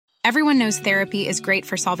Everyone knows therapy is great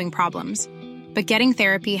for solving problems, but getting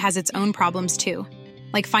therapy has its own problems too,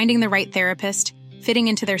 like finding the right therapist, fitting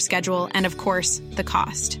into their schedule, and of course, the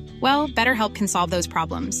cost. Well, BetterHelp can solve those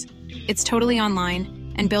problems. It's totally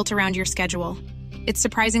online and built around your schedule. It's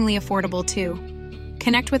surprisingly affordable too.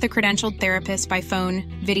 Connect with a credentialed therapist by phone,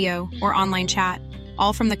 video, or online chat,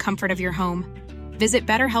 all from the comfort of your home. Visit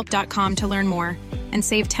BetterHelp.com to learn more and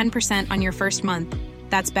save 10% on your first month.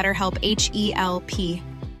 That's BetterHelp, H-E-L-P.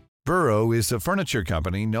 Burrow is a furniture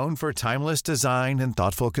company known for timeless design and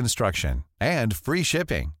thoughtful construction, and free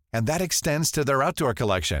shipping, and that extends to their outdoor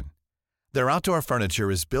collection. Their outdoor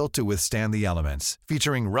furniture is built to withstand the elements,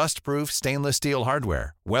 featuring rust-proof stainless steel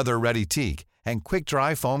hardware, weather-ready teak, and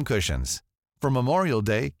quick-dry foam cushions. For Memorial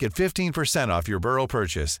Day, get 15% off your Burrow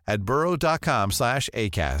purchase at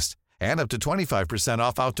burrow.com/ACAST and up to 25%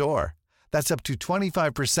 off outdoor. That's up to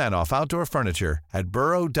 25% off outdoor furniture at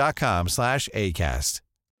burrow.com/ACAST.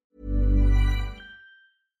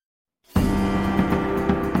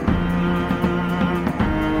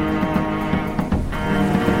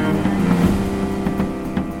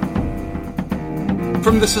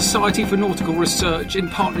 From the Society for Nautical Research in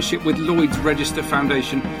partnership with Lloyd's Register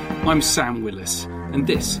Foundation, I'm Sam Willis, and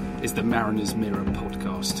this is the Mariner's Mirror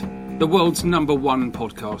podcast, the world's #1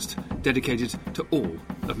 podcast dedicated to all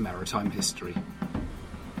of maritime history.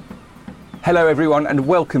 Hello everyone and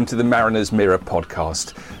welcome to the Mariner's Mirror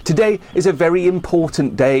podcast. Today is a very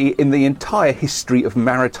important day in the entire history of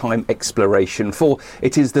maritime exploration, for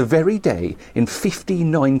it is the very day in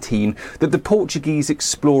 1519 that the Portuguese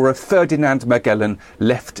explorer Ferdinand Magellan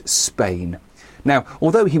left Spain. Now,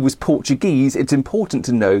 although he was Portuguese, it's important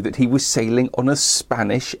to know that he was sailing on a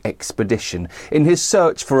Spanish expedition in his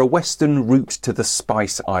search for a western route to the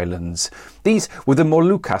Spice Islands. These were the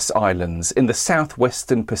Moluccas Islands in the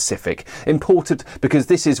southwestern Pacific, important because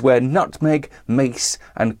this is where nutmeg, mace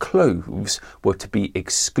and cloves were to be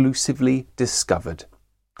exclusively discovered.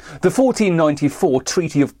 The 1494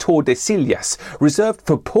 Treaty of Tordesillas reserved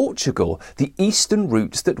for Portugal the eastern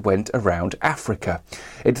routes that went around Africa.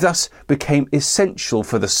 It thus became essential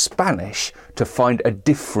for the Spanish to find a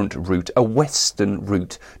different route, a western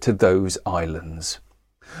route to those islands.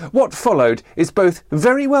 What followed is both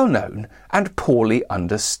very well known and poorly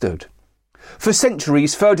understood. For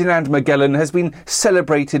centuries, Ferdinand Magellan has been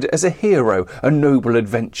celebrated as a hero, a noble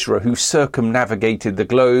adventurer who circumnavigated the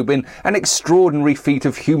globe in an extraordinary feat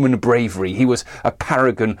of human bravery. He was a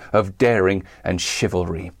paragon of daring and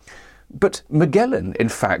chivalry. But Magellan, in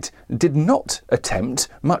fact, did not attempt,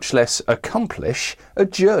 much less accomplish, a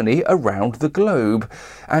journey around the globe.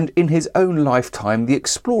 And in his own lifetime, the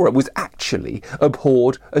explorer was actually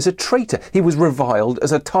abhorred as a traitor. He was reviled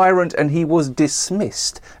as a tyrant, and he was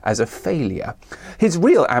dismissed as a failure. His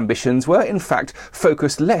real ambitions were, in fact,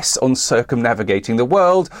 focused less on circumnavigating the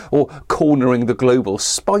world or cornering the global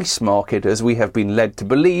spice market, as we have been led to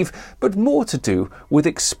believe, but more to do with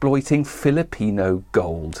exploiting Filipino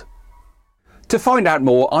gold. To find out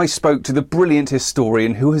more, I spoke to the brilliant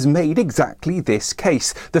historian who has made exactly this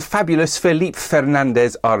case, the fabulous Felipe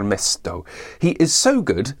Fernandez Armesto. He is so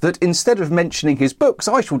good that instead of mentioning his books,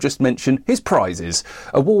 I shall just mention his prizes.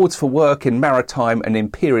 Awards for work in maritime and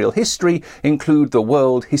imperial history include the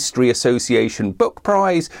World History Association Book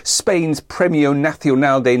Prize, Spain's Premio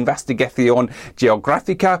Nacional de Investigación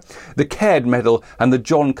Geográfica, the Caird Medal and the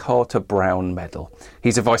John Carter Brown Medal.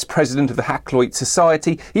 He's a vice president of the Hakluyt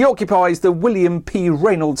Society. He occupies the William P.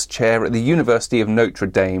 Reynolds Chair at the University of Notre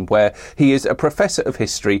Dame, where he is a professor of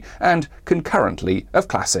history and concurrently of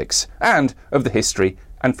classics and of the history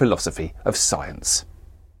and philosophy of science.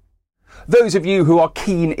 Those of you who are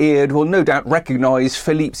keen-eared will no doubt recognise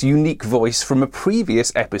Philippe's unique voice from a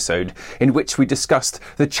previous episode in which we discussed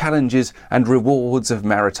the challenges and rewards of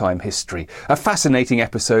maritime history. A fascinating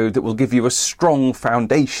episode that will give you a strong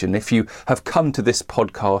foundation if you have come to this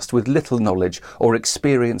podcast with little knowledge or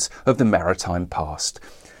experience of the maritime past.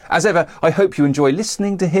 As ever, I hope you enjoy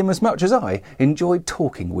listening to him as much as I enjoyed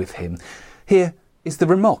talking with him. Here is the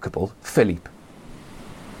remarkable Philippe.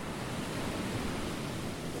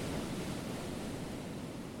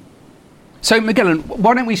 So, Magellan,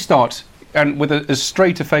 why don't we start, and with as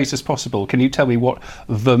straight a face as possible, can you tell me what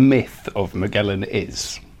the myth of Magellan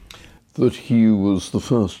is? That he was the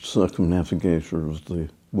first circumnavigator of the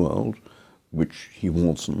world, which he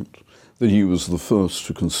wasn't. That he was the first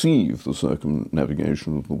to conceive the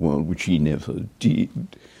circumnavigation of the world, which he never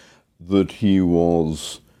did. That he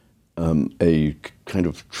was a kind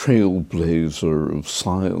of trailblazer of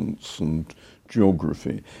science and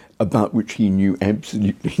geography, about which he knew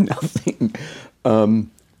absolutely nothing, and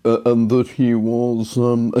that he was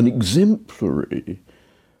an exemplary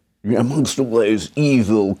amongst all those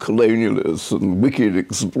evil colonialists and wicked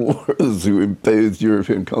explorers who imposed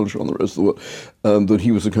European culture on the rest of the world, that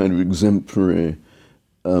he was a kind of exemplary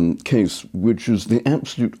case, which is the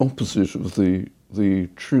absolute opposite of the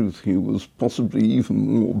truth. He was possibly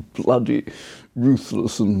even more bloody,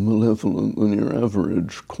 ruthless and malevolent than your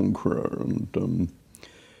average conqueror and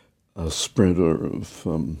a spreader of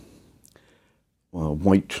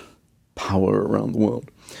white power around the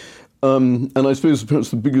world. And I suppose perhaps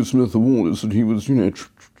the biggest myth of all is that he was, a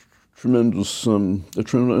tremendous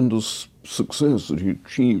success, that he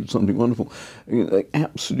achieved something wonderful. The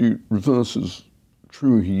absolute reverse is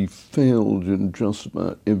true. He failed in just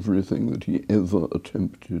about everything that he ever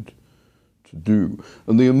attempted to do.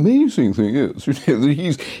 And the amazing thing is,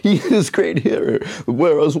 that he's this great hero,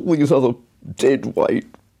 whereas all these other dead white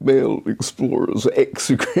male explorers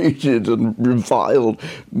execrated and reviled,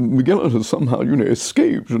 Magellan has somehow,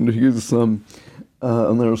 escaped, and he's and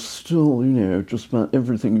there are still, just about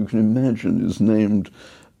everything you can imagine is named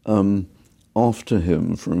after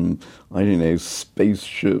him, from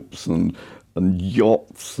spaceships and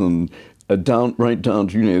yachts and right down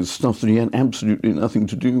to stuff that he had absolutely nothing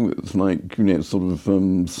to do with, like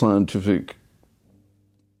scientific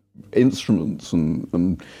instruments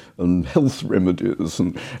and health remedies,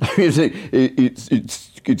 and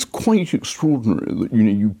it's quite extraordinary that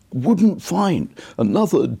you wouldn't find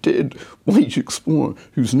another dead white explorer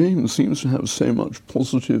whose name seems to have so much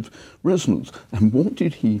positive resonance. And what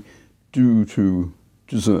did he do to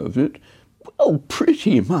deserve it? Well,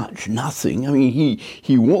 pretty much nothing. I mean,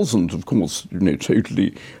 he wasn't, of course,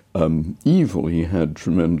 totally evil. He had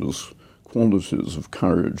tremendous qualities of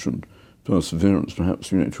courage and perseverance, perhaps,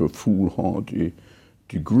 to a foolhardy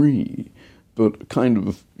degree, but kind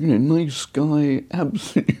of, nice guy,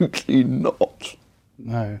 absolutely not.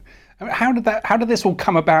 No. I mean, how did this all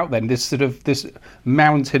come about then, this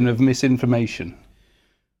mountain of misinformation?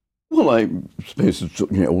 Well, I suppose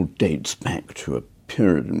it all dates back to a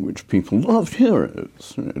period in which people loved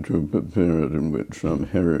heroes, to a period in which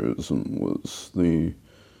heroism was the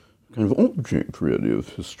kind of object, really, of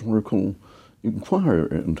historical inquiry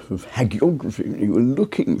and of hagiography. You were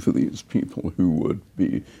looking for these people who would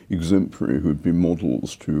be exemplary, who would be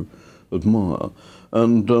models to admire.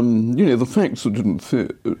 And, the facts that didn't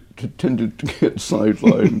fit tended to get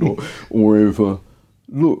sidelined or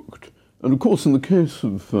overlooked. And, of course, in the case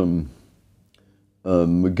of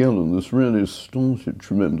Magellan, this really started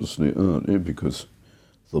tremendously early, because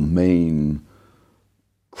the main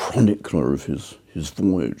chronicler of his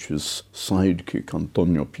voyage, his sidekick,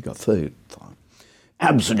 Antonio Pigafetta,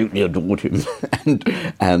 absolutely adored him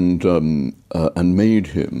and made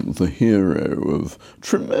him the hero of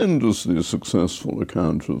tremendously successful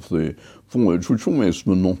account of the voyage, which almost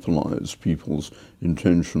monopolized people's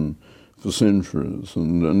attention for centuries.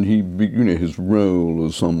 And he, his role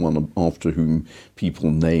as someone after whom people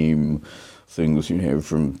name things,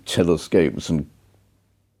 from telescopes and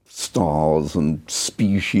stars and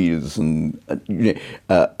species, and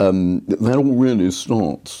that all really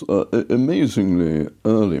starts amazingly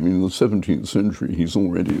early. I mean, in the 17th century, he's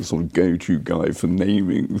already a sort of go-to guy for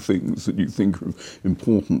naming things that you think are of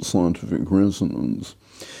important scientific resonance.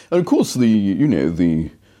 And of course,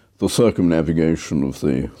 the circumnavigation of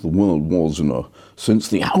the world was, in a sense,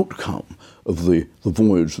 the outcome of the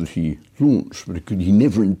voyage that he launched. But he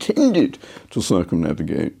never intended to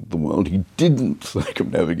circumnavigate the world. He didn't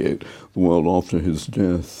circumnavigate the world after his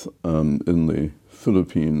death in the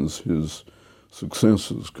Philippines. His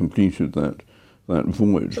successors completed that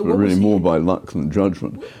voyage, but really more by luck than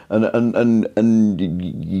judgment. But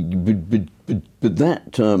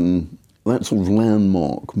that sort of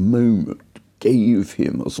landmark moment gave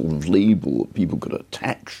him a sort of label that people could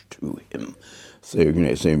attach to him. So,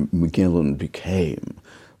 Magellan became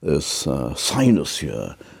this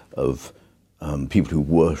cynosure of people who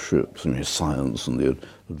worshipped science and the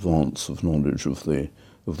advance of knowledge of the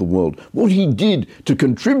world. What he did to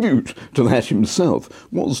contribute to that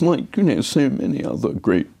himself was, like so many other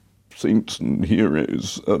great saints and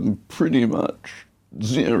heroes, pretty much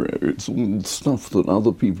zero. It's all stuff that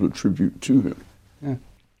other people attribute to him. Yeah.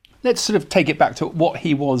 Let's sort of take it back to what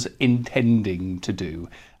he was intending to do,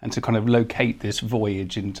 and to kind of locate this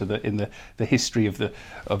voyage into the history of the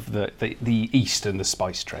East and the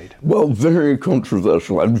spice trade. Well, very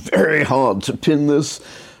controversial and very hard to pin this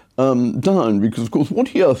down, because, of course, what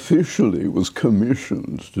he officially was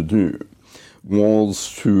commissioned to do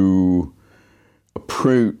was to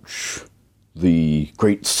approach the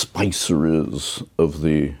great spiceries of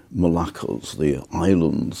the Moluccas, the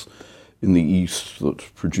islands in the east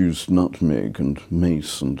that produced nutmeg and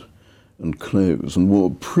mace and and clothes, and were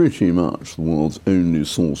pretty much the world's only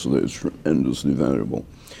source of those tremendously valuable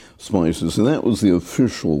spices. So that was the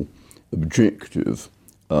official objective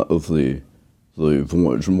of the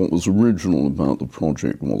voyage. And what was original about the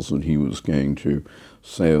project was that he was going to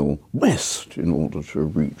sail west in order to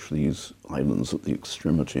reach these islands at the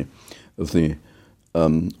extremity of the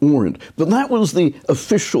Orient. But that was the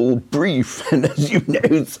official brief, and as you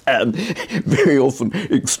know, Sam, very often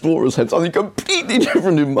explorers had something completely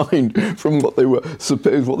different in mind from what they were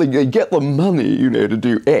supposed. What they get the money, to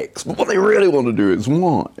do X, but what they really want to do is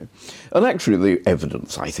Y. And actually, the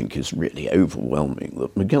evidence, I think, is really overwhelming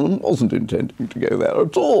that Magellan wasn't intending to go there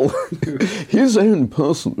at all. His own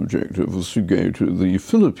personal objective was to go to the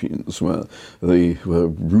Philippines, where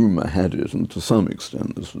rumour had it, and to some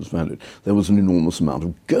extent this was valid, there was an enormous amount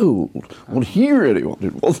of gold. What he really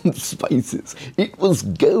wanted wasn't spices, it was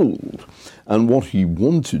gold. And what he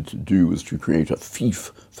wanted to do was to create a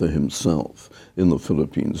fief for himself in the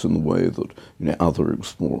Philippines in the way that other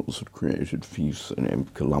explorers had created fiefs.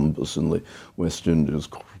 Columbus in the West Indies,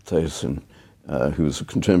 Cortes, who was a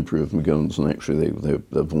contemporary of Magellan's, and actually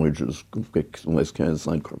their voyages almost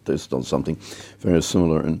coincide. Cortes done something very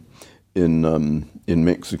similar in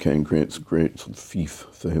Mexico and creates a great sort of fief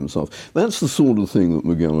for himself. That's the sort of thing that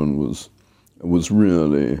Magellan was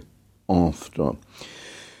really after.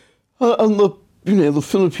 And the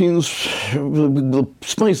Philippines, the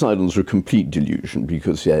Spice Islands are a complete delusion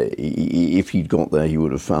because if he'd got there, he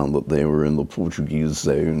would have found that they were in the Portuguese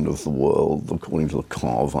zone of the world, according to the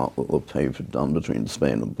carve-up that the Pope had done between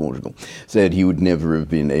Spain and Portugal. Said he would never have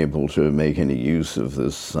been able to make any use of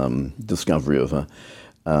this discovery of a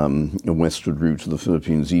westward route to the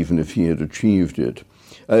Philippines, even if he had achieved it.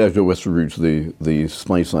 A westward route to the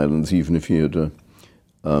Spice Islands, even if he had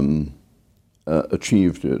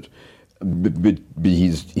achieved it. But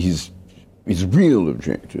his real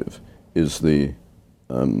objective is the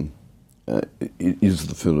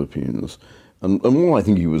Philippines, and what I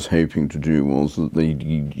think he was hoping to do was that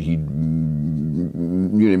he'd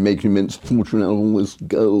make an immense fortune out of all this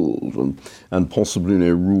gold, and possibly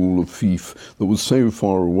rule a fief that was so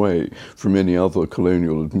far away from any other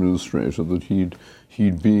colonial administrator that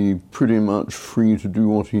he'd be pretty much free to do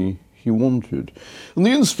what he wanted. And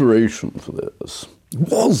the inspiration for this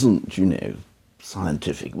wasn't,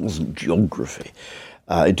 scientific, it wasn't geography.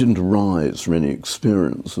 It didn't arise from any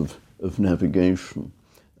experience of navigation.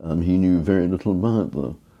 He knew very little about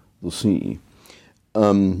the sea.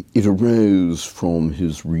 It arose from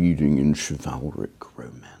his reading in chivalric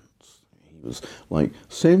romance. He was, like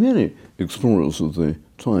so many explorers of the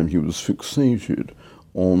time, he was fixated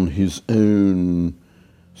on his own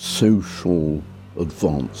social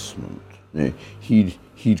advancement.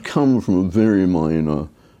 He'd come from a very minor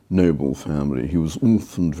noble family. He was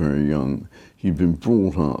orphaned very young. He'd been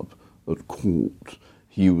brought up at court.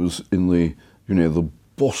 He was in the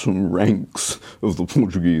bottom ranks of the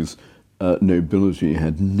Portuguese nobility,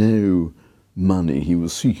 had no money. He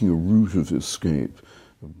was seeking a route of escape,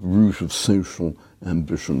 a route of social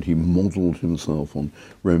ambition. He modelled himself on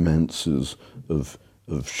romances of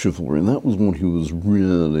chivalry, and that was what he was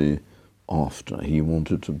really after. He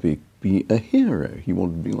wanted to be a hero. He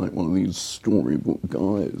wanted to be like one of these storybook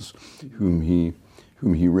guys whom he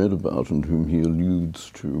read about and whom he alludes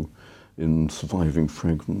to in surviving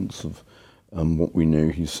fragments of what we know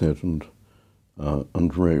he said and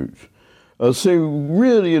wrote. So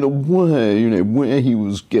really, in a way, where he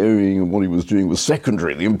was going and what he was doing was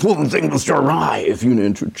secondary. The important thing was to arrive,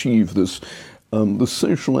 and to achieve this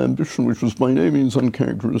social ambition, which was by no means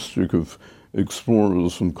uncharacteristic of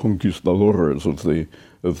explorers and conquistadores of the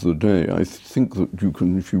day. I think that you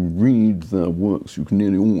can, if you read their works, you can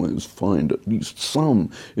nearly always find at least some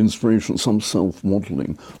inspiration, some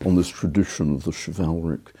self-modelling on this tradition of the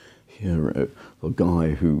chivalric hero, the guy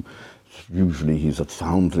who usually he's a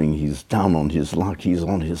foundling, he's down on his luck, he's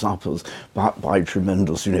on his uppers, but by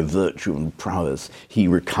tremendous, virtue and prowess, he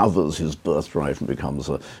recovers his birthright and becomes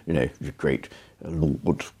a, great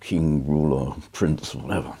lord, king, ruler, prince,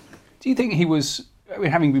 whatever. Do you think he was,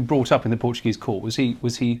 having been brought up in the Portuguese court, was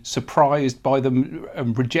he surprised by them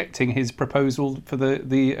rejecting his proposal for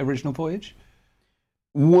the original voyage?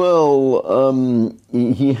 Well,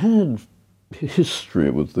 he had history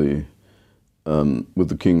with the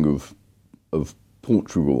king of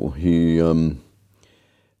Portugal.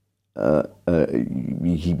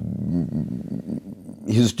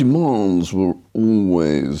 His demands were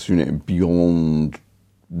always, beyond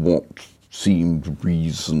what seemed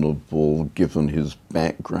reasonable given his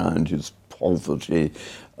background, his poverty,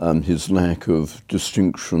 his lack of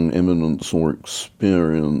distinction, eminence, or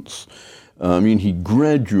experience. I mean, he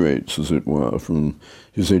graduates, as it were, from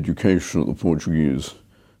his education at the Portuguese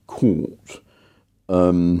court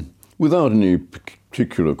without any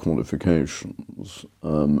particular qualifications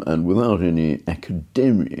and without any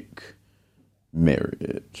academic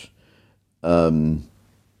merit.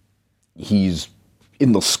 He's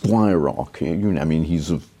in the squirearchy, you know, I mean, he's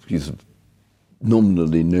of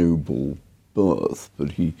nominally noble birth,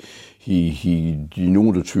 but he in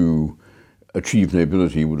order to achieve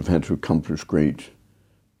nobility, he would have had to accomplish great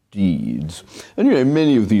deeds. And, you know,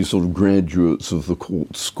 many of these sort of graduates of the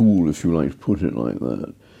court school, if you like to put it like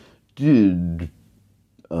that, did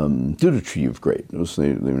achieve greatness.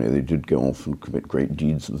 They did go off and commit great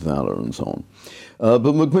deeds of valor and so on.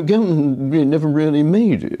 But Magellan never really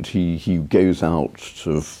made it. He goes out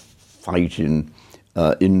to fight in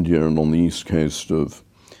India and on the east coast of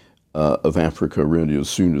Africa really as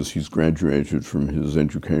soon as he's graduated from his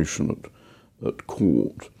education at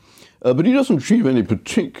court. But he doesn't achieve any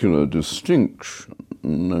particular distinction. I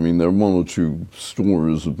mean, there are one or two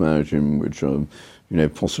stories about him which are, you know,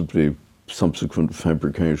 possibly subsequent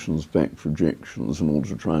fabrications, back projections in order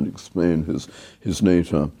to try and explain his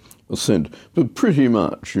later ascent. But pretty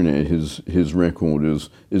much, you know, his record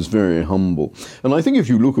is very humble. And I think if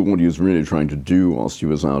you look at what he was really trying to do whilst he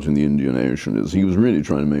was out in the Indian Ocean, is he was really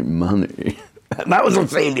trying to make money. And that was a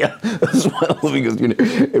failure as well, because, you know,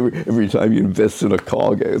 every time you invest in a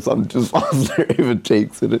cargo, some disaster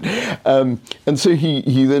overtakes it. And so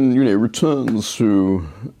he then, you know, returns to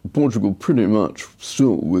Portugal pretty much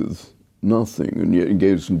still with nothing, and yet he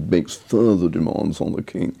goes and makes further demands on the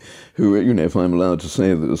king, who, you know, if I'm allowed to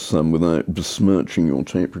say this without besmirching your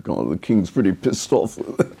tape recorder, the king's pretty pissed off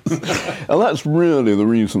with this. And that's really the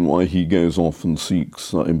reason why he goes off and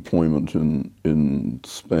seeks employment in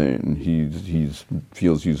Spain. He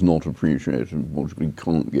feels he's not appreciated in Portugal, he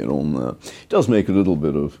can't get on there. He does make a little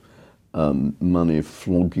bit of money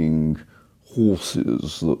flogging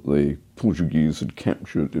horses that the Portuguese had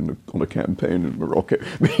captured on a campaign in Morocco,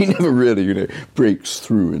 but he never really, you know, breaks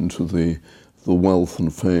through into the wealth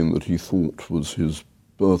and fame that he thought was his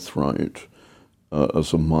birthright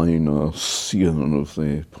as a minor scion of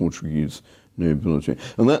the Portuguese nobility.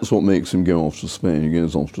 And that's what makes him go off to Spain. He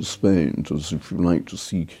goes off to Spain to, if you like, to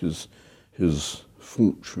seek his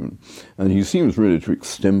fortune. And he seems really to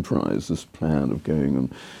extemporize this plan of going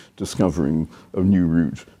and discovering a new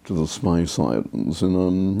route to the Spice Islands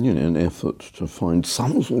in you know, an effort to find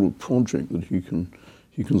some sort of project that he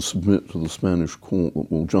can submit to the Spanish court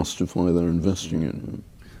that will justify their investing in him.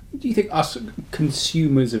 Do you think us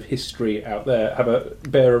consumers of history out there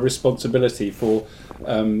bear a responsibility for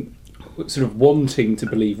sort of wanting to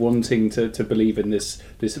believe in this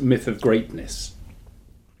myth of greatness?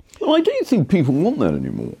 Well, I don't think people want that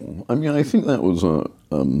anymore. I mean, I think that was a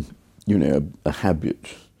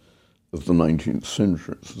habit of the 19th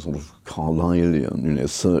century. It's a sort of Carlylean, you know,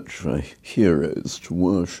 search for heroes to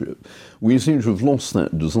worship. We seem to have lost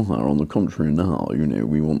that desire. On the contrary now, you know,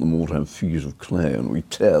 we want them all to have feet of clay, and we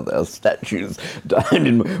tear their statues down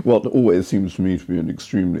in what always seems to me to be an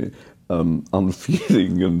extremely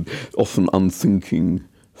unfeeling and often unthinking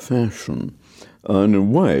fashion. In a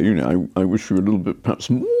way, you know, I wish we were a little bit perhaps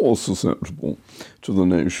more susceptible to the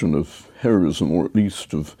notion of heroism, or at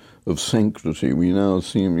least of sanctity. We now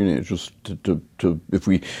seem, you know, just to if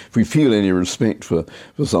we feel any respect for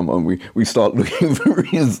someone, we start looking for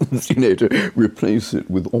reasons, you know, to replace it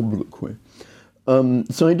with obloquy.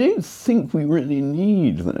 So I don't think we really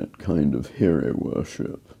need that kind of hero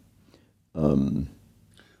worship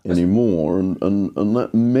anymore, and that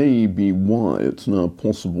may be why it's now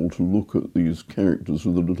possible to look at these characters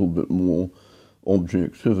with a little bit more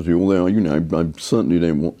objectivity. Although, you know, I certainly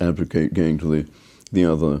don't advocate going to the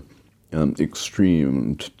other extreme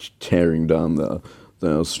and tearing down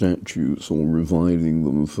their statues or reviling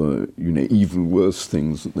them for, you know, even worse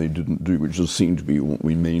things that they didn't do, which just seem to be what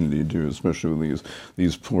we mainly do, especially with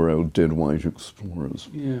these poor old dead white explorers.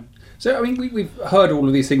 Yeah. So, I mean, we've heard all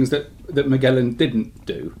of these things that Magellan didn't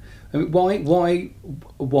do. I mean,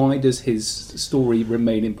 why does his story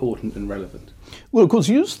remain important and relevant? Well, of course,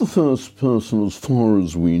 he is the first person, as far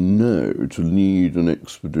as we know, to lead an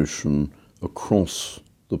expedition across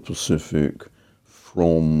the Pacific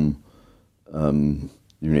from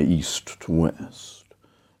east to west.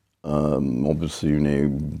 Obviously, you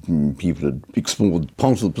know, people had explored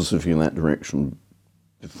part of the Pacific in that direction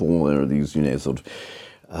before. There are these, you know, sort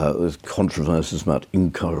of there's controversies about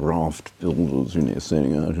Inca raft builders, you know,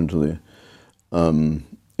 sailing out into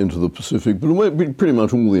the Pacific. But pretty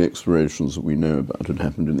much all the explorations that we know about had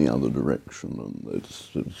happened in the other direction, and it's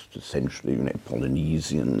essentially, you know,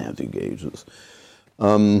 Polynesian navigators.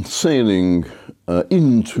 sailing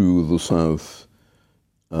into the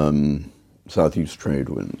southeast trade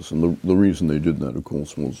winds. And the reason they did that, of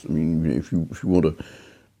course, was, I mean, if you want to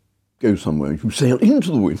go somewhere, you sail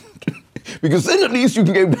into the wind, because then at least you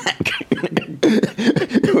can go back.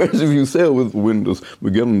 Whereas if you sail with the wind, as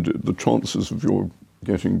Magellan did, the chances of your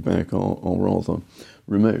getting back are rather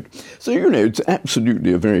remote. So, it's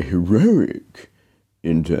absolutely a very heroic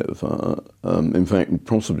endeavour. In fact,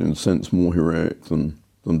 possibly in a sense more heroic than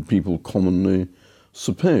people commonly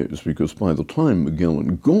suppose, because by the time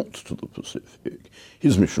Magellan got to the Pacific,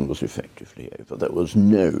 his mission was effectively over. There was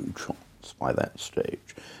no chance by that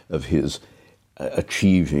stage of his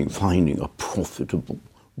finding a profitable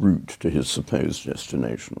route to his supposed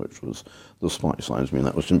destination, which was the Spice Islands. I mean,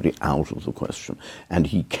 that was simply out of the question. And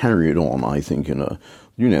he carried on, I think, in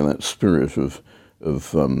that spirit of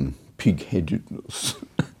pig-headedness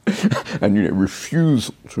and,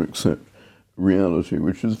 refusal to accept reality,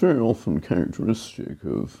 which is very often characteristic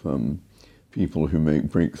of people who make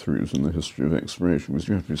breakthroughs in the history of exploration, because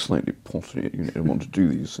you have to be slightly potty, don't want to do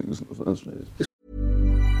these things in the first place.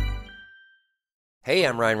 Hey,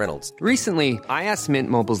 I'm Ryan Reynolds. Recently, I asked Mint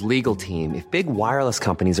Mobile's legal team if big wireless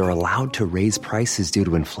companies are allowed to raise prices due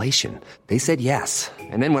to inflation. They said yes.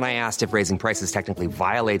 And then when I asked if raising prices technically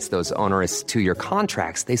violates those onerous 2-year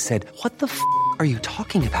contracts, they said, "What the f*** are you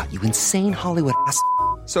talking about, you insane Hollywood ass?"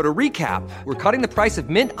 So to recap, we're cutting the price of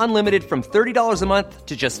Mint Unlimited from $30 a month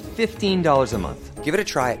to just $15 a month. Give it a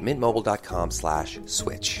try at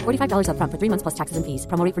mintmobile.com/switch. $45 up front for 3 months plus taxes and fees.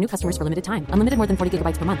 Promo rate for new customers for limited time. Unlimited more than 40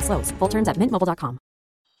 gigabytes per month. Slows full terms at mintmobile.com.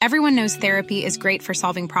 Everyone knows therapy is great for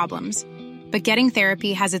solving problems, but getting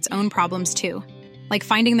therapy has its own problems too, like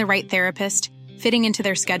finding the right therapist, fitting into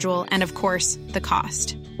their schedule, and of course, the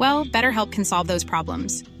cost. Well, BetterHelp can solve those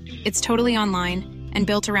problems. It's totally online and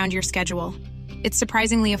built around your schedule. It's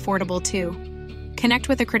surprisingly affordable too. Connect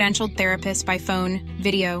with a credentialed therapist by phone,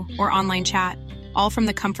 video, or online chat, all from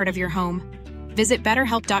the comfort of your home. Visit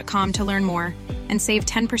BetterHelp.com to learn more and save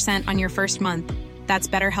 10% on your first month. That's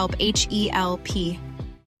BetterHelp, H-E-L-P.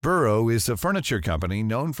 Burrow is a furniture company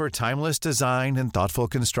known for timeless design and thoughtful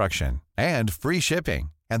construction, and free shipping,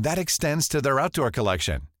 and that extends to their outdoor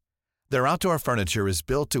collection. Their outdoor furniture is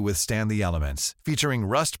built to withstand the elements, featuring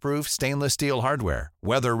rust-proof stainless steel hardware,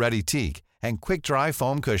 weather-ready teak, and quick-dry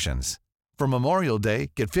foam cushions. For Memorial Day,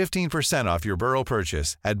 get 15% off your Burrow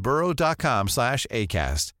purchase at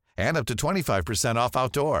burrow.com/ACAST and up to 25% off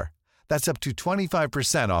outdoor. That's up to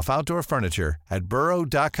 25% off outdoor furniture at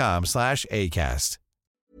burrow.com/ACAST.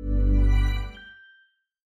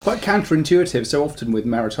 Quite counterintuitive. So often with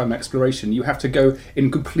maritime exploration, you have to go in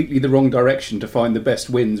completely the wrong direction to find the best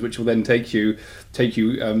winds, which will then take you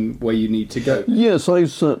where you need to go. Yes, I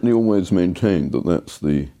certainly always maintained that that's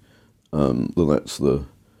the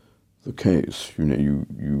case.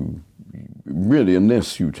 You really,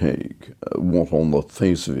 unless you take what on the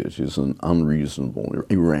face of it is an unreasonable,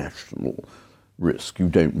 irrational risk, you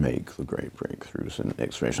don't make the great breakthroughs in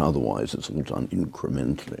exploration. Otherwise, it's all done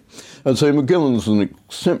incrementally. And so Magellan's an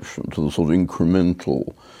exception to the sort of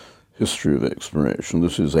incremental history of exploration.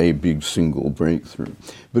 This is a big single breakthrough.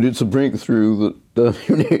 But it's a breakthrough that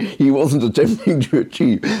he wasn't attempting to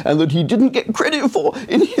achieve, and that he didn't get credit for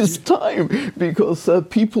in his time, because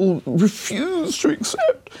people refused to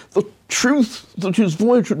accept the truth that his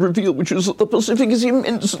voyage had revealed, which is that the Pacific is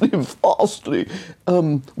immensely, vastly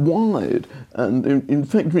wide, and in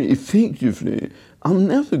fact, effectively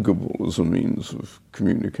unnavigable as a means of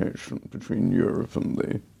communication between Europe and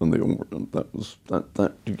the Orient.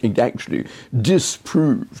 That it actually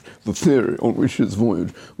disproved the theory on which his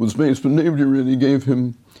voyage was based, but nobody really gave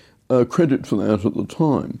him credit for that at the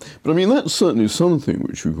time. But I mean, that's certainly something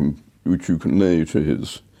which you can lay to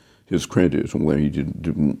his credit, although he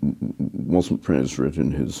wasn't praised for it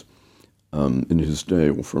in his day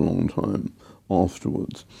or for a long time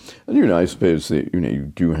afterwards. And I suppose that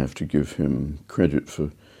you do have to give him credit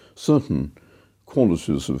for certain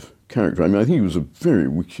qualities of character. I mean, I think he was a very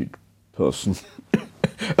wicked person.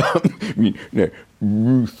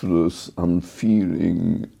 Ruthless,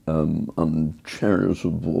 unfeeling,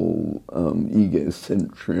 uncharitable,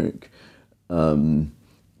 egocentric,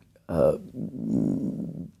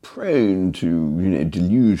 prone to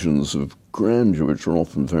delusions of grandeur, which are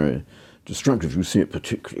often very destructive. You see it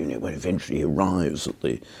particularly when eventually he arrives at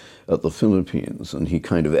the Philippines, and he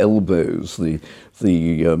kind of elbows the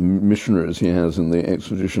missionaries he has in the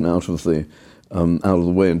expedition out of the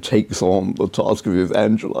way and takes on the task of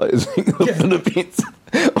evangelizing the Philippines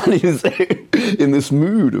on his own, in this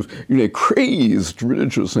mood of crazed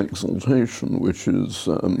religious exaltation, which is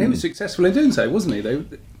he was successful in doing so, wasn't he? Though,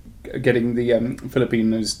 getting the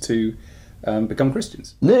Filipinos to become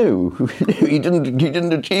Christians. No, he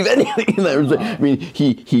didn't achieve anything. I mean,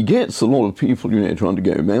 he gets a lot of people, to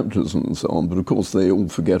undergo baptism and so on, but of course they all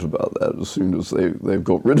forget about that as soon as they've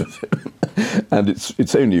got rid of him. And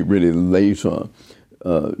it's only really later,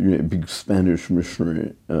 big Spanish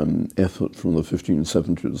missionary effort from the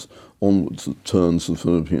 1570s onwards that turns the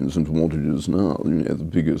Philippines into what it is now, the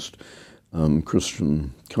biggest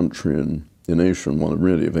Christian country in Asia, and one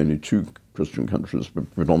really of only two Christian countries,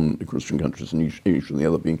 predominantly Christian countries in Asia, and the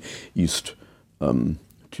other being East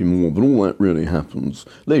Timor. But all that really happens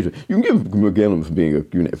later. You can give Magellan for being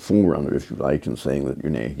a forerunner, if you like, and saying that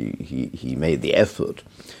he made the effort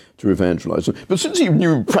to evangelize. But since he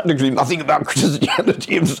knew practically nothing about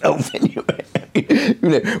Christianity himself anyway,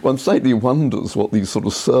 one slightly wonders what these sort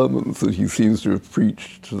of sermons that he seems to have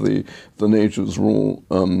preached to the natives were all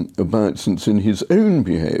about, since in his own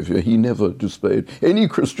behaviour he never displayed any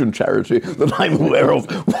Christian charity that I'm aware of,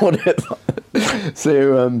 whatever.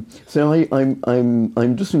 So I'm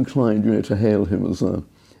disinclined, to hail him as a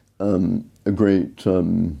great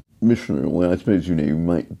missionary. Well, I suppose you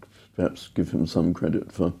might perhaps give him some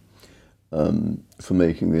credit for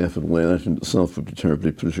making the effort. Well, that in itself would be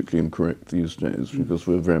terribly politically incorrect these days, because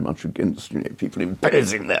we're very much against people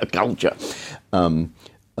imposing their culture on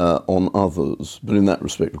others. But in that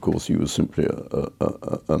respect, of course, he was simply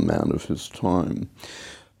a man of his time.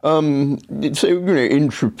 So,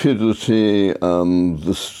 intrepidity,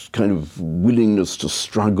 this kind of willingness to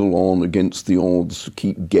struggle on against the odds, to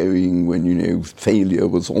keep going when, failure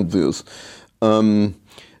was obvious.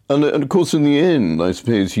 And of course, in the end, I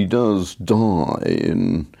suppose he does die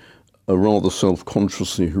in a rather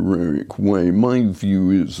self-consciously heroic way. My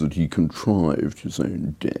view is that he contrived his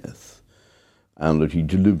own death, and that he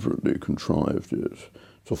deliberately contrived it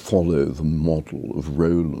to follow the model of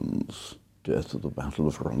Roland's death at the Battle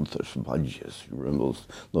of Roncesvalles. You remember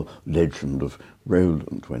the legend of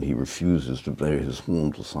Roland when he refuses to blow his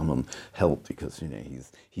horn to summon help because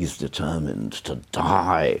he's determined to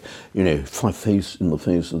die, in the face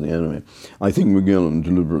of the enemy. I think Magellan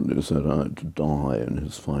deliberately set out to die in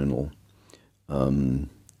his final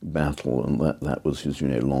battle, and that was his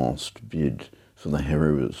last bid for the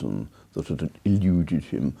heroism that had eluded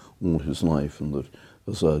him all his life, and that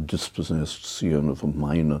as a dispossessed scion of a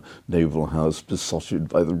minor naval house besotted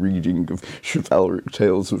by the reading of chivalric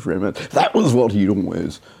tales of romance. That was what he'd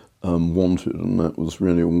always wanted, and that was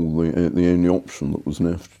really all the only option that was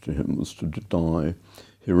left to him, was to die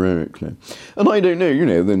heroically. And I don't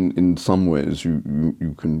know, then in some ways you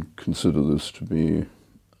can consider this to be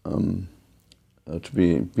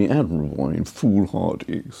admirable. I mean,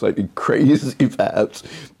 foolhardy, slightly crazy perhaps.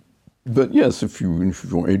 But yes, if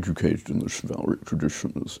you're educated in the chivalric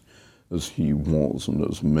tradition as he was, and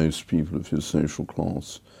as most people of his social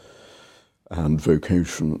class and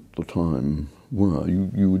vocation at the time were,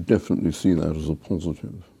 you would definitely see that as a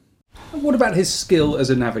positive. And what about his skill as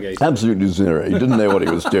a navigator? Absolutely zero. He didn't know what he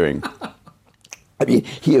was doing. I mean,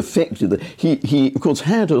 he of course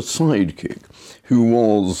had a sidekick who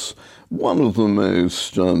was one of the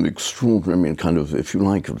most extraordinary, kind of, if you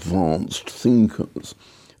like, advanced thinkers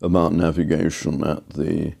about navigation at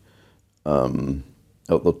the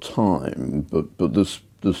time, but this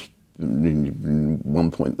one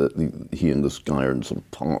point that he and this guy are in sort of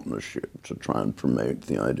partnership to try and promote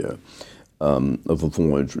the idea of a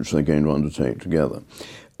voyage which they're going to undertake together.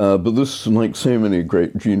 But this, like so many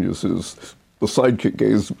great geniuses, the sidekick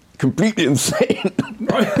goes completely insane.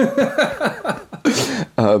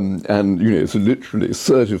 And, so literally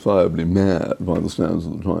certifiably mad by the standards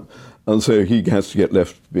of the time. And so he has to get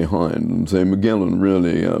left behind. And so Magellan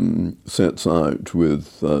really sets out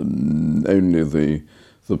with only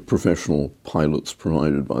the professional pilots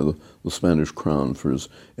provided by the Spanish crown for his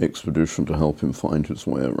expedition to help him find his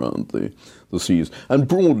way around the seas. And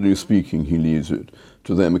broadly speaking, he leaves it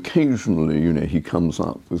to them. Occasionally, he comes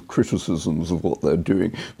up with criticisms of what they're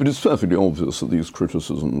doing, but it's perfectly obvious that these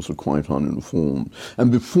criticisms are quite uninformed. And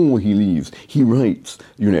before he leaves, he writes,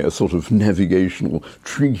 a sort of navigational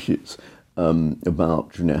treatise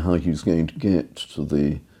about, how he's going to get to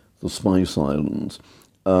the Spice Islands.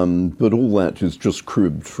 But all that is just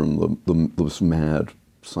cribbed from this mad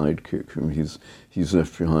sidekick whom he's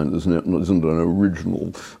left behind. There isn't an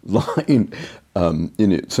original line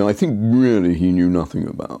in it. So I think really he knew nothing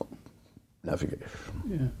about navigation.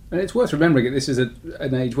 Yeah, and it's worth remembering this is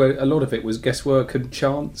an age where a lot of it was guesswork and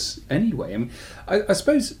chance anyway. I mean, I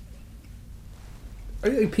suppose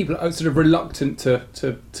people are sort of reluctant to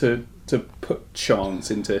put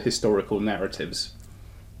chance into historical narratives.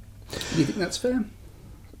 Do you think that's fair?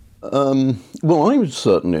 Well, I would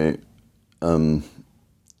certainly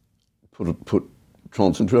put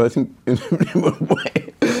chance into. I think, in a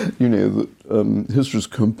way, that history's a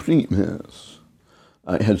complete mess.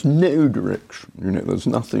 It has no direction. There's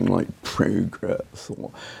nothing like progress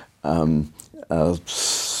or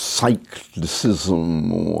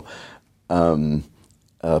cyclicism or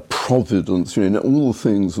providence, all the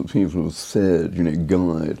things that people have said,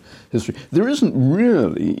 guide history. There isn't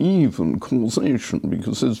really even causation,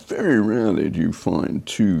 because there's very rarely do you find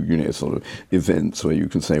two, sort of events where you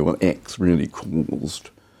can say, well, X really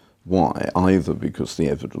caused Y, either because the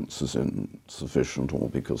evidence is insufficient or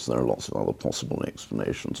because there are lots of other possible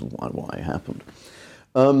explanations of why Y happened.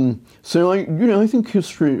 So I think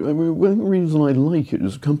history, one reason I like it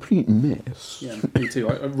is a complete mess. Yeah, me too.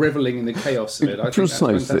 I'm revelling in the chaos of it. I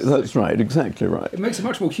Precisely, that's right, exactly right. It makes it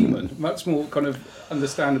much more human, much more kind of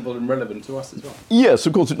understandable and relevant to us as well. Yes,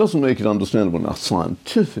 of course, it doesn't make it understandable in a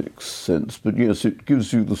scientific sense, but yes, it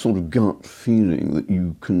gives you the sort of gut feeling that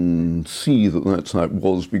you can see that that's how it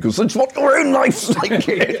was, because that's what your own life's like.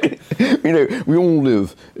 We all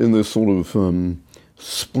live in this sort of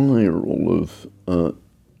spiral of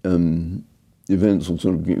events, or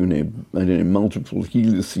sort of, multiple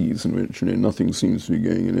helices in which, nothing seems to be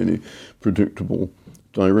going in any predictable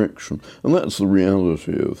direction. And that's the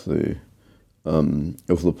reality of the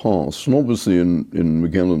past. And obviously in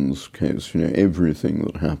Magellan's case, everything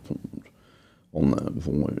that happened on that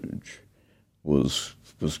voyage was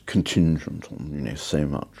contingent on, so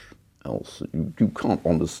much else that you can't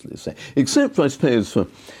honestly say. Except, I suppose, for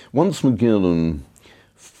once Magellan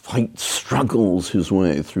struggles his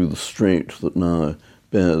way through the strait that now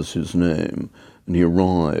bears his name, and he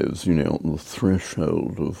arrives, on the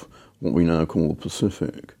threshold of what we now call the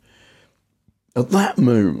Pacific. At that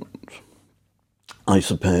moment, I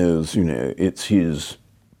suppose, it's his,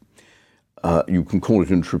 you can call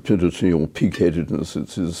it intrepidity or pig-headedness,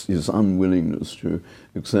 it's his unwillingness to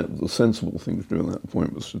accept the sensible thing to do at that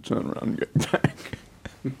point was to turn around and get back.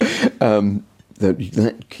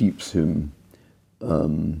 That keeps him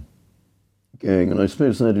going, and I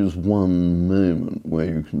suppose that is one moment where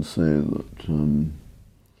you can say that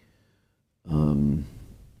a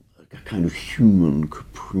kind of human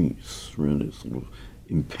caprice really sort of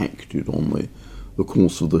impacted on the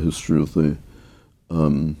course of the history of the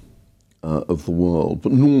world.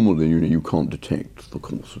 But normally, you can't detect the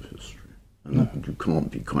course of history, and you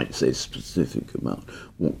can't be quite so specific about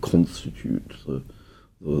what constitutes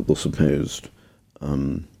the supposed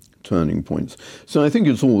turning points. So I think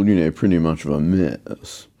it's all, pretty much of a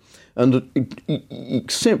mess. And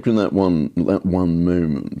except in that one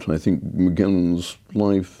moment, I think Magellan's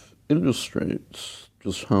life illustrates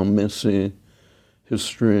just how messy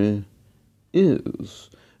history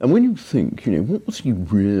is. And when you think, what was he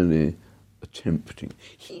really attempting?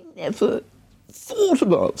 He never thought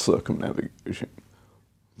about circumnavigating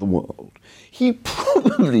the world. He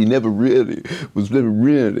probably was never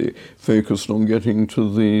really focused on getting to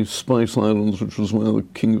the Spice Islands, which was where the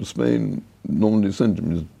King of Spain normally sent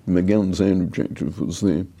him. Magellan's own objective was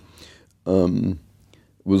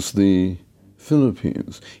the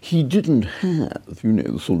Philippines. He didn't have,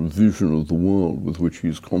 the sort of vision of the world with which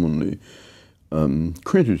he's commonly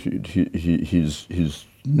credited. His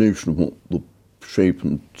notion of what the shape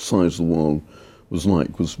and size of the world was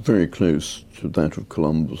like was very close to that of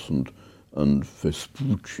Columbus and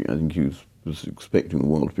Vespucci. I think he was expecting the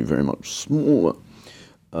world to be very much smaller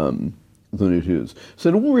than it is.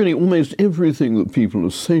 So already almost everything that people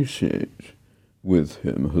associate with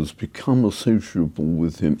him has become associable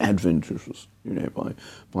with him, adventitious,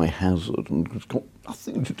 by hazard, and it's got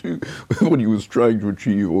nothing to do with what he was trying to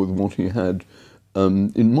achieve or with what he had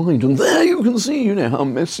in mind. And there you can see, how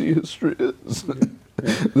messy history is.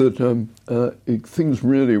 That things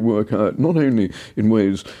really work out not only in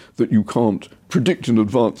ways that you can't predict in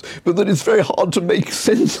advance, but that it's very hard to make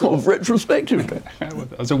sense of retrospectively.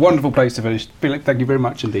 That's a wonderful place to finish. Felix, thank you very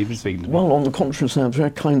much indeed for speaking to me. Well, on the contrary, Sam, very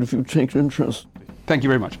kind of you to take an interest. Thank you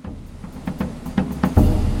very much.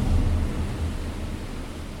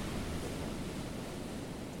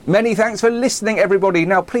 Many thanks for listening, everybody.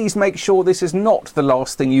 Now, please make sure this is not the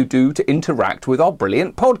last thing you do to interact with our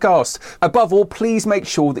brilliant podcast. Above all, please make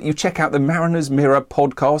sure that you check out the Mariners Mirror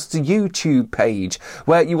podcast's YouTube page,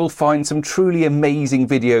 where you will find some truly amazing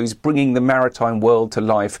videos bringing the maritime world to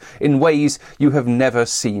life in ways you have never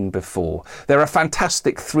seen before. There are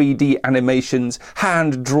fantastic 3D animations,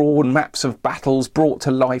 hand-drawn maps of battles brought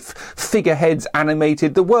to life, figureheads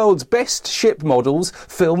animated, the world's best ship models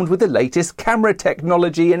filmed with the latest camera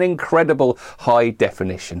technology in incredible high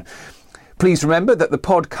definition. Please remember that the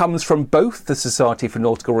pod comes from both the Society for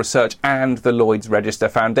Nautical Research and the Lloyd's Register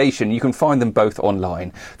Foundation. You can find them both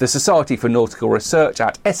online. The Society for Nautical Research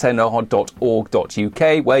at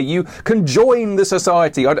snr.org.uk, where you can join the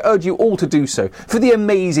Society. I'd urge you all to do so for the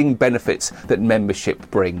amazing benefits that membership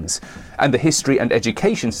brings. And the History and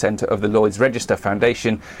Education Centre of the Lloyd's Register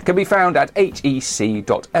Foundation can be found at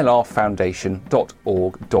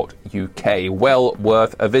hec.lrfoundation.org.uk. Well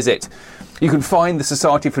worth a visit. You can find the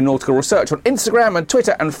Society for Nautical Research on Instagram and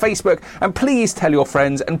Twitter and Facebook, and please tell your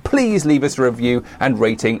friends, and please leave us a review and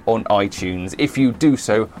rating on iTunes. If you do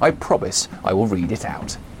so, I promise I will read it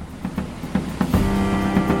out.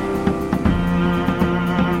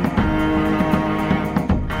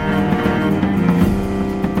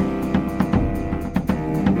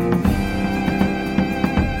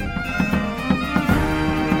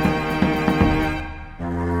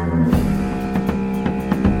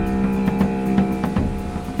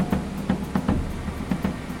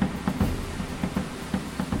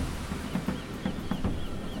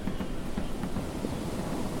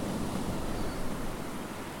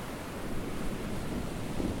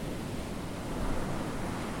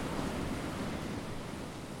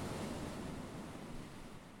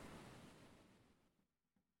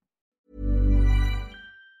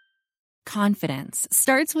 Confidence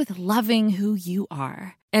starts with loving who you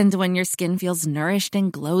are. And when your skin feels nourished and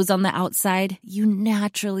glows on the outside, you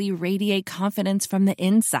naturally radiate confidence from the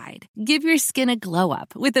inside. Give your skin a glow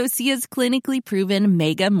up with Osea's clinically proven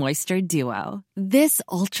Mega Moisture Duo. This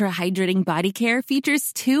ultra-hydrating body care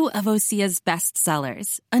features two of Osea's best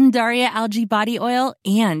sellers, Undaria Algae Body Oil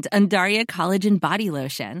and Undaria Collagen Body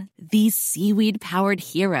Lotion. These seaweed-powered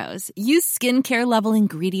heroes use skincare-level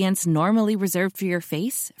ingredients normally reserved for your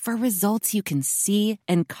face for results you can see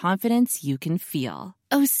and confidence you can feel.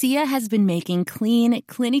 Osea has been making clean,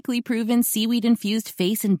 clinically proven seaweed-infused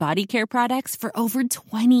face and body care products for over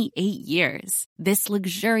 28 years. This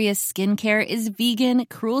luxurious skincare is vegan,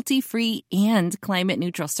 cruelty-free, and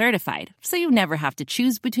climate-neutral certified, so you never have to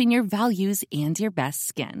choose between your values and your best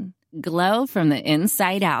skin. Glow from the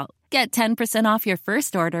inside out. Get 10% off your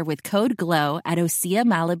first order with code GLOW at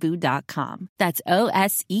OseaMalibu.com. That's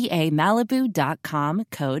OSEA Malibu.com,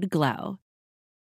 code GLOW.